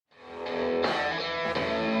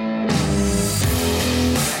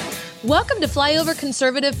Welcome to Flyover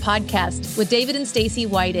Conservative Podcast with David and Stacy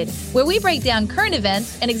Whited, where we break down current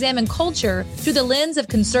events and examine culture through the lens of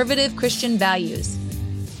conservative Christian values.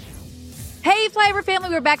 Hey, Flyover family,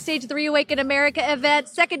 we're backstage at the ReAwaken America event,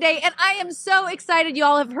 second day, and I am so excited. You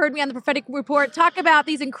all have heard me on the Prophetic Report talk about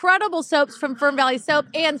these incredible soaps from Fern Valley Soap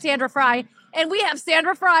and Sandra Frye, and we have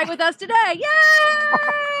Sandra Frye with us today. Yay!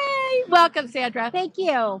 Welcome, Sandra. Thank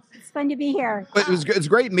you. It's fun to be here. It's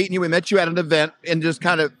great meeting you. We met you at an event and just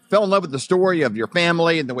kind of fell in love with the story of your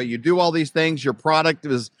family and the way you do all these things. Your product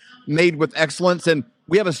is made with excellence, and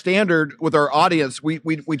we have a standard with our audience. We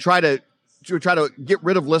try to get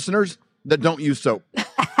rid of listeners that don't use soap.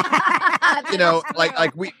 You know,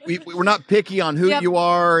 like we're not picky on who you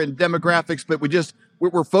are and demographics, but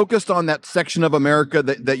we're focused on that section of America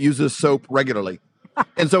that uses soap regularly.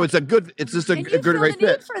 And so it's just a great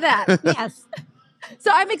fit for that. Yes. So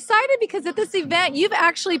I'm excited because at this event, you've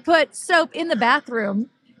actually put soap in the bathroom,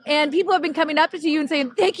 and people have been coming up to you and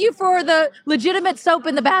saying, thank you for the legitimate soap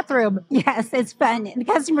in the bathroom. Yes, it's fun. The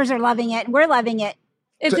customers are loving it, and we're loving it.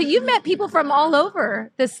 And so you've met people from all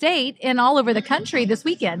over the state and all over the country this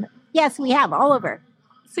weekend. Yes, we have, all over.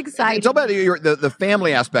 It's exciting. It's all about the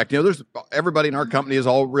family aspect. You know, there's everybody in our company is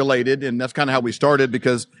all related, and that's kind of how we started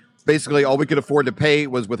because basically all we could afford to pay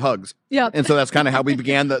was with hugs. Yeah. And so that's kind of how we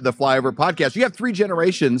began the Flyover podcast. You have 3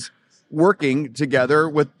 generations working together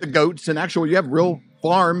with the goats, and actually you have real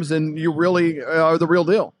farms, and you really are the real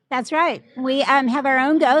deal. That's right. We have our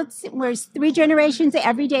own goats. We're 3 generations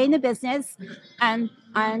every day in the business.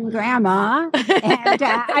 I'm grandma, and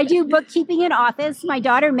I do bookkeeping in office. My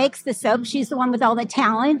daughter makes the soap. She's the one with all the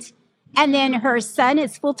talent. And then her son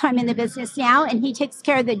is full-time in the business now, and he takes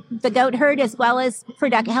care of the goat herd as well as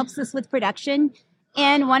helps us with production.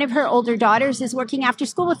 And one of her older daughters is working after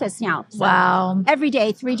school with us now. So wow. Every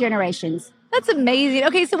day, 3 generations. That's amazing.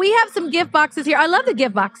 Okay, so we have some gift boxes here. I love the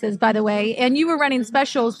gift boxes, by the way. And you were running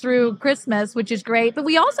specials through Christmas, which is great. But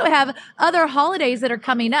we also have other holidays that are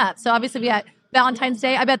coming up. So obviously we got Valentine's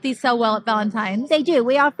Day. I bet these sell well at Valentine's. They do.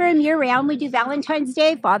 We offer them year round. We do Valentine's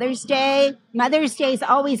Day, Father's Day. Mother's Day is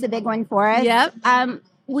always a big one for us. Yep.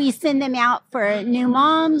 We send them out for new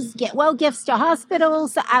moms, gifts to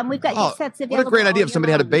hospitals. We've got gift sets available. What a great idea if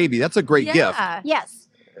somebody had a baby. That's a great gift. Yes.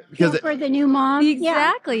 Because for the new mom.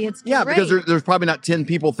 Exactly. It's great. because there's probably not 10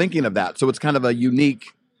 people thinking of that. So it's kind of a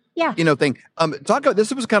unique thing.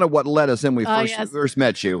 This was kind of what led us in when we first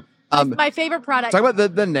met you. My favorght product. Talk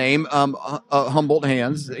about the name, Humboldt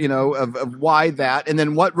Hands, of why that. And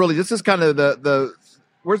then what really, this is kind of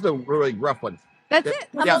where's the really rough one? That's it.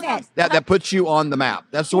 That puts you on the map.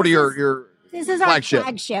 That's sort of your This is flagship. Our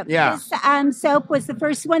flagship. Yeah. This soap was the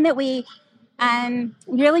first one that we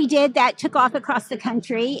really that took off across the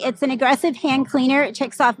country. It's an aggressive hand cleaner. It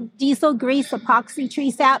takes off diesel grease, epoxy,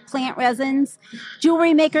 tree sap, plant resins.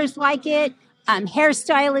 Jewelry makers like it.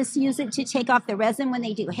 Hairstylists use it to take off the resin when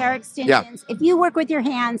they do hair extensions. Yeah. If you work with your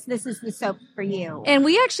hands, this is the soap for you. And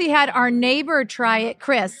we actually had our neighbor try it,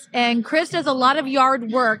 Chris. And Chris does a lot of yard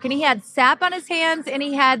work. And he had sap on his hands, and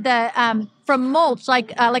he had the from mulch,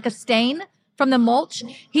 like a stain from the mulch.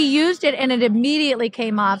 He used it, and it immediately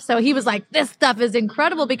came off. So he was like, "This stuff is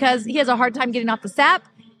incredible," because he has a hard time getting off the sap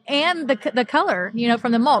and the color,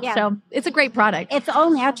 from the mulch. Yeah. So it's a great product. It's all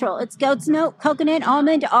natural. It's goat's milk, coconut,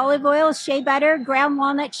 almond, olive oil, shea butter, ground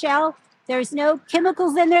walnut shell. There's no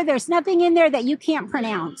chemicals in there. There's nothing in there that you can't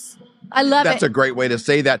pronounce. I love That's a great way to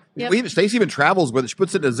say that. Yep. Stacey even travels with it. She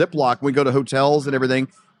puts it in a Ziploc when we go to hotels and everything.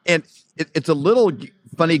 And it's a little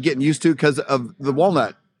funny getting used to because of the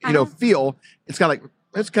walnut, feel. It's kind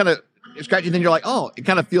of scratchy. Then you're like, oh, it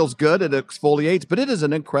kind of feels good. It exfoliates, but it is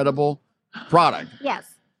an incredible product. Yes.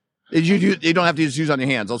 You don't have to use on your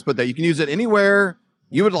hands. Let's put that. You can use it anywhere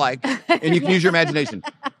you would like, and you can use your imagination.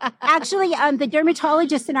 Actually, the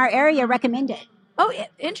dermatologists in our area recommend it. Oh,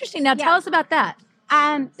 interesting. Now tell us about that.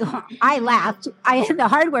 I laughed. I had the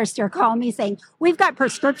hardware store call me saying, "We've got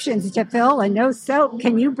prescriptions to fill and no soap.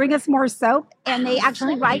 Can you bring us more soap?" And they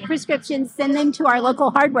actually write prescriptions, send them to our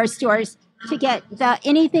local hardware stores to get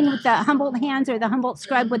anything with the Humboldt Hands or the Humboldt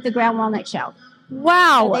Scrub with the ground walnut shell.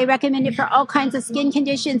 Wow. So they recommend it for all kinds of skin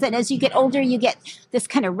conditions. And as you get older, you get this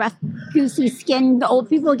kind of rough, goosey skin the old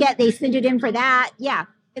people get. They send it in for that. Yeah,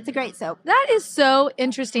 it's a great soap. That is so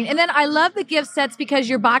interesting. And then I love the gift sets because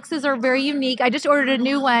your boxes are very unique. I just ordered a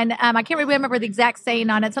new one. I can't remember the exact saying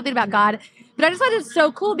on it, something about God. But I just thought it's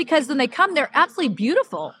so cool because when they come, they're absolutely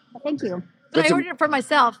beautiful. Thank you. But I ordered it for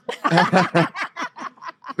myself.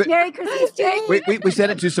 Merry Christmas, Jay. We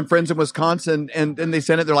sent it to some friends in Wisconsin, and they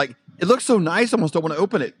sent it. They're like, it looks so nice. I almost don't want to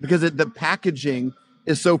open it because the packaging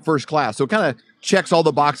is so first class. So it kind of checks all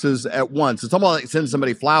the boxes at once. It's almost like sending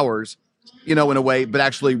somebody flowers in a way, but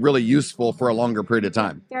actually really useful for a longer period of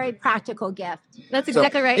time. Very practical gift. That's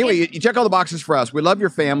exactly right. Anyway, you check all the boxes for us. We love your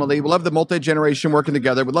family. We love the multi-generation working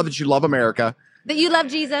together. We love that you love America. That you love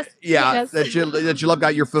Jesus. Yeah, Yes. that you love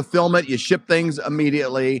God. Your fulfillment. You ship things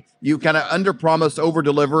immediately. You kind of under-promise,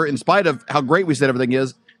 over-deliver. In spite of how great we said everything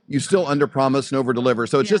is, you still under-promise and over-deliver.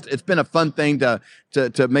 So it's been a fun thing to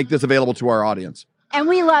make this available to our audience. And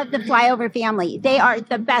we love the Flyover family. They are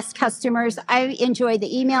the best customers. I enjoy the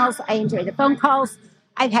emails. I enjoy the phone calls.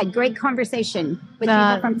 I've had great conversation with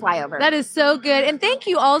people from Flyover. That is so good. And thank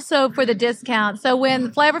you also for the discount. So when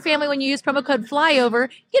Flyover family, when you use promo code Flyover,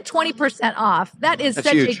 you get 20% off. That's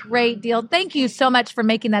such huge. a great deal. Thank you so much for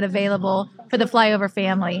making that available for the Flyover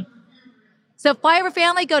family. So Flyover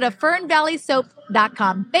family, go to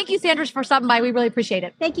fernvalleysoap.com. Thank you, Sandra, for stopping by. We really appreciate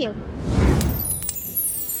it. Thank you.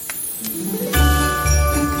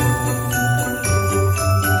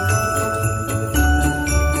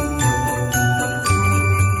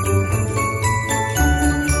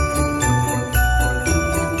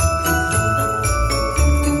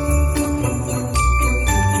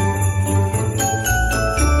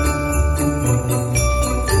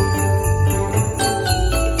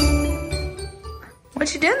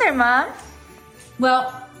 What you doing there, Mom?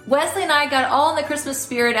 Well, Wesley and I got all in the Christmas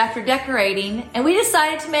spirit after decorating, and we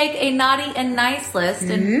decided to make a naughty and nice list.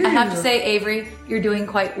 And I have to say, Avery, you're doing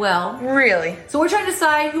quite well. Really? So we're trying to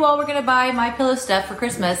decide who all we're going to buy MyPillow stuff for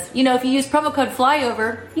Christmas. If you use promo code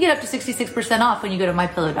Flyover, you get up to 66% off when you go to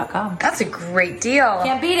MyPillow.com. That's a great deal.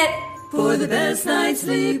 Can't beat it. For the best night's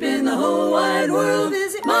sleep in the whole wide world,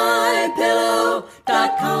 visit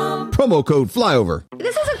MyPillow.com. Promo code Flyover.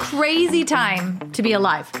 This is a crazy time to be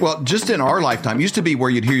alive. Well, just in our lifetime, used to be where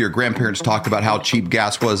you'd hear your grandparents talk about how cheap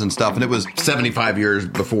gas was and stuff, and it was 75 years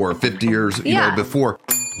before, 50 years before.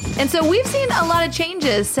 And so we've seen a lot of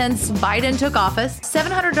changes since Biden took office.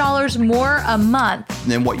 $700 more a month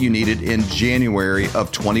Than what you needed in January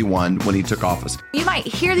of 21 when he took office. You might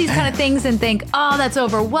hear these kind of things and think, oh, that's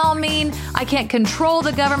overwhelming. I can't control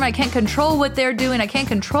the government. I can't control what they're doing. I can't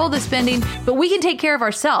control the spending, but we can take care of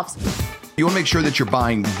ourselves. You want to make sure that you're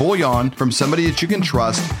buying bullion from somebody that you can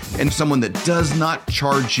trust and someone that does not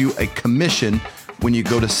charge you a commission when you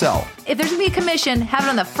go to sell. If there's going to be a commission, have it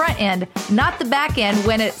on the front end, not the back end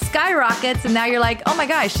when it skyrockets and now you're like, oh my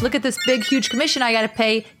gosh, look at this big, huge commission I got to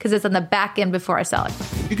pay because it's on the back end before I sell it.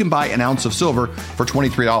 You can buy an ounce of silver for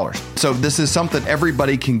 $23. So this is something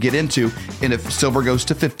everybody can get into. And if silver goes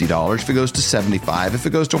to $50, if it goes to $75, if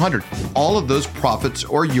it goes to $100, all of those profits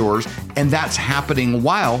are yours. And that's happening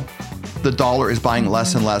while the dollar is buying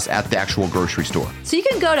less and less at the actual grocery store. So you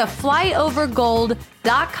can go to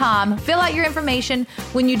flyovergold.com, fill out your information.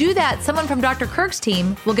 When you do that, someone from Dr. Kirk's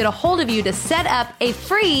team will get a hold of you to set up a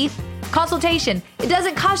free consultation. It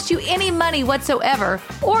doesn't cost you any money whatsoever.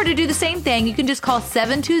 Or to do the same thing, you can just call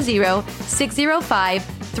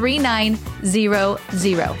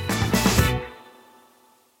 720-605-3900.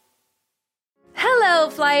 Hello,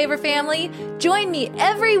 Flyover family. Join me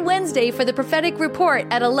every Wednesday for the Prophetic Report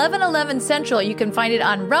at 11:11 Central. You can find it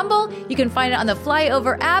on Rumble. You can find it on the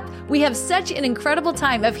Flyover app. We have such an incredible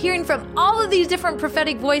time of hearing from all of these different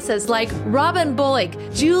prophetic voices like Robin Bullock,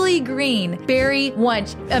 Julie Green, Barry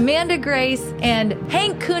Wunsch, Amanda Grace, and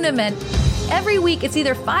Hank Kuhneman. Every week, it's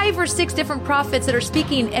either 5 or 6 different prophets that are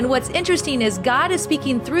speaking, and what's interesting is God is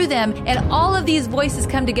speaking through them, and all of these voices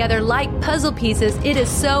come together like puzzle pieces. It is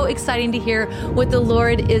so exciting to hear what the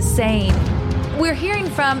Lord is saying. We're hearing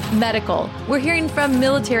from medical. We're hearing from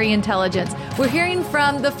military intelligence. We're hearing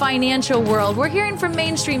from the financial world. We're hearing from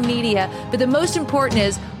mainstream media. But the most important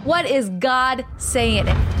is, what is God saying?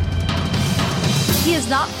 He has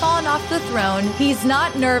not fallen off the throne. He's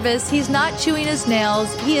not nervous. He's not chewing his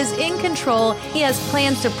nails. He is in control. He has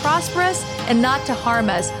plans to prosper us and not to harm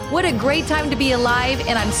us. What a great time to be alive,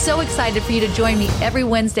 and I'm so excited for you to join me every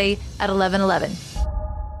Wednesday at 11:11.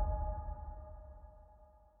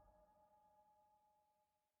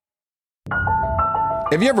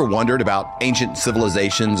 Have you ever wondered about ancient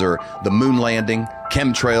civilizations or the moon landing,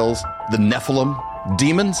 chemtrails, the Nephilim,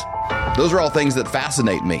 demons? Those are all things that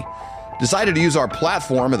fascinate me. Decided to use our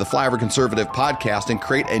platform of the Flyover Conservative podcast and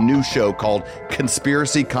create a new show called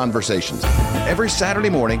Conspiracy Conversations. Every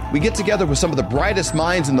Saturday morning, we get together with some of the brightest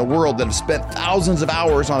minds in the world that have spent thousands of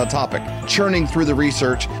hours on a topic, churning through the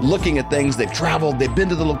research, looking at things. They've traveled, they've been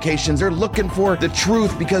to the locations, they're looking for the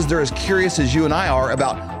truth because they're as curious as you and I are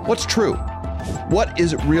about what's true. What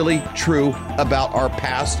is really true about our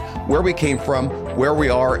past, where we came from, where we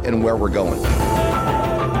are, and where we're going?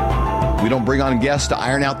 We don't bring on guests to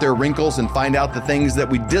iron out their wrinkles and find out the things that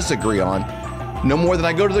we disagree on. No more than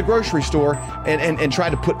I go to the grocery store and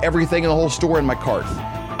try to put everything in the whole store in my cart.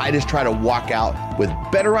 I just try to walk out with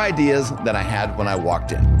better ideas than I had when I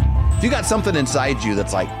walked in. If you got something inside you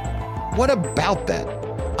that's like, what about that?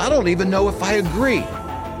 I don't even know if I agree,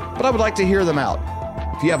 but I would like to hear them out.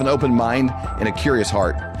 If you have an open mind and a curious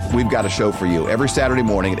heart, we've got a show for you every Saturday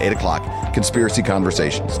morning at 8 o'clock,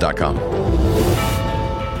 conspiracyconversations.com.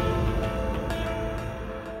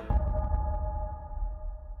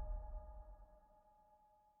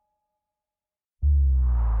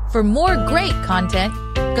 For more great content,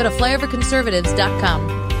 go to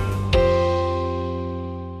flyoverconservatives.com.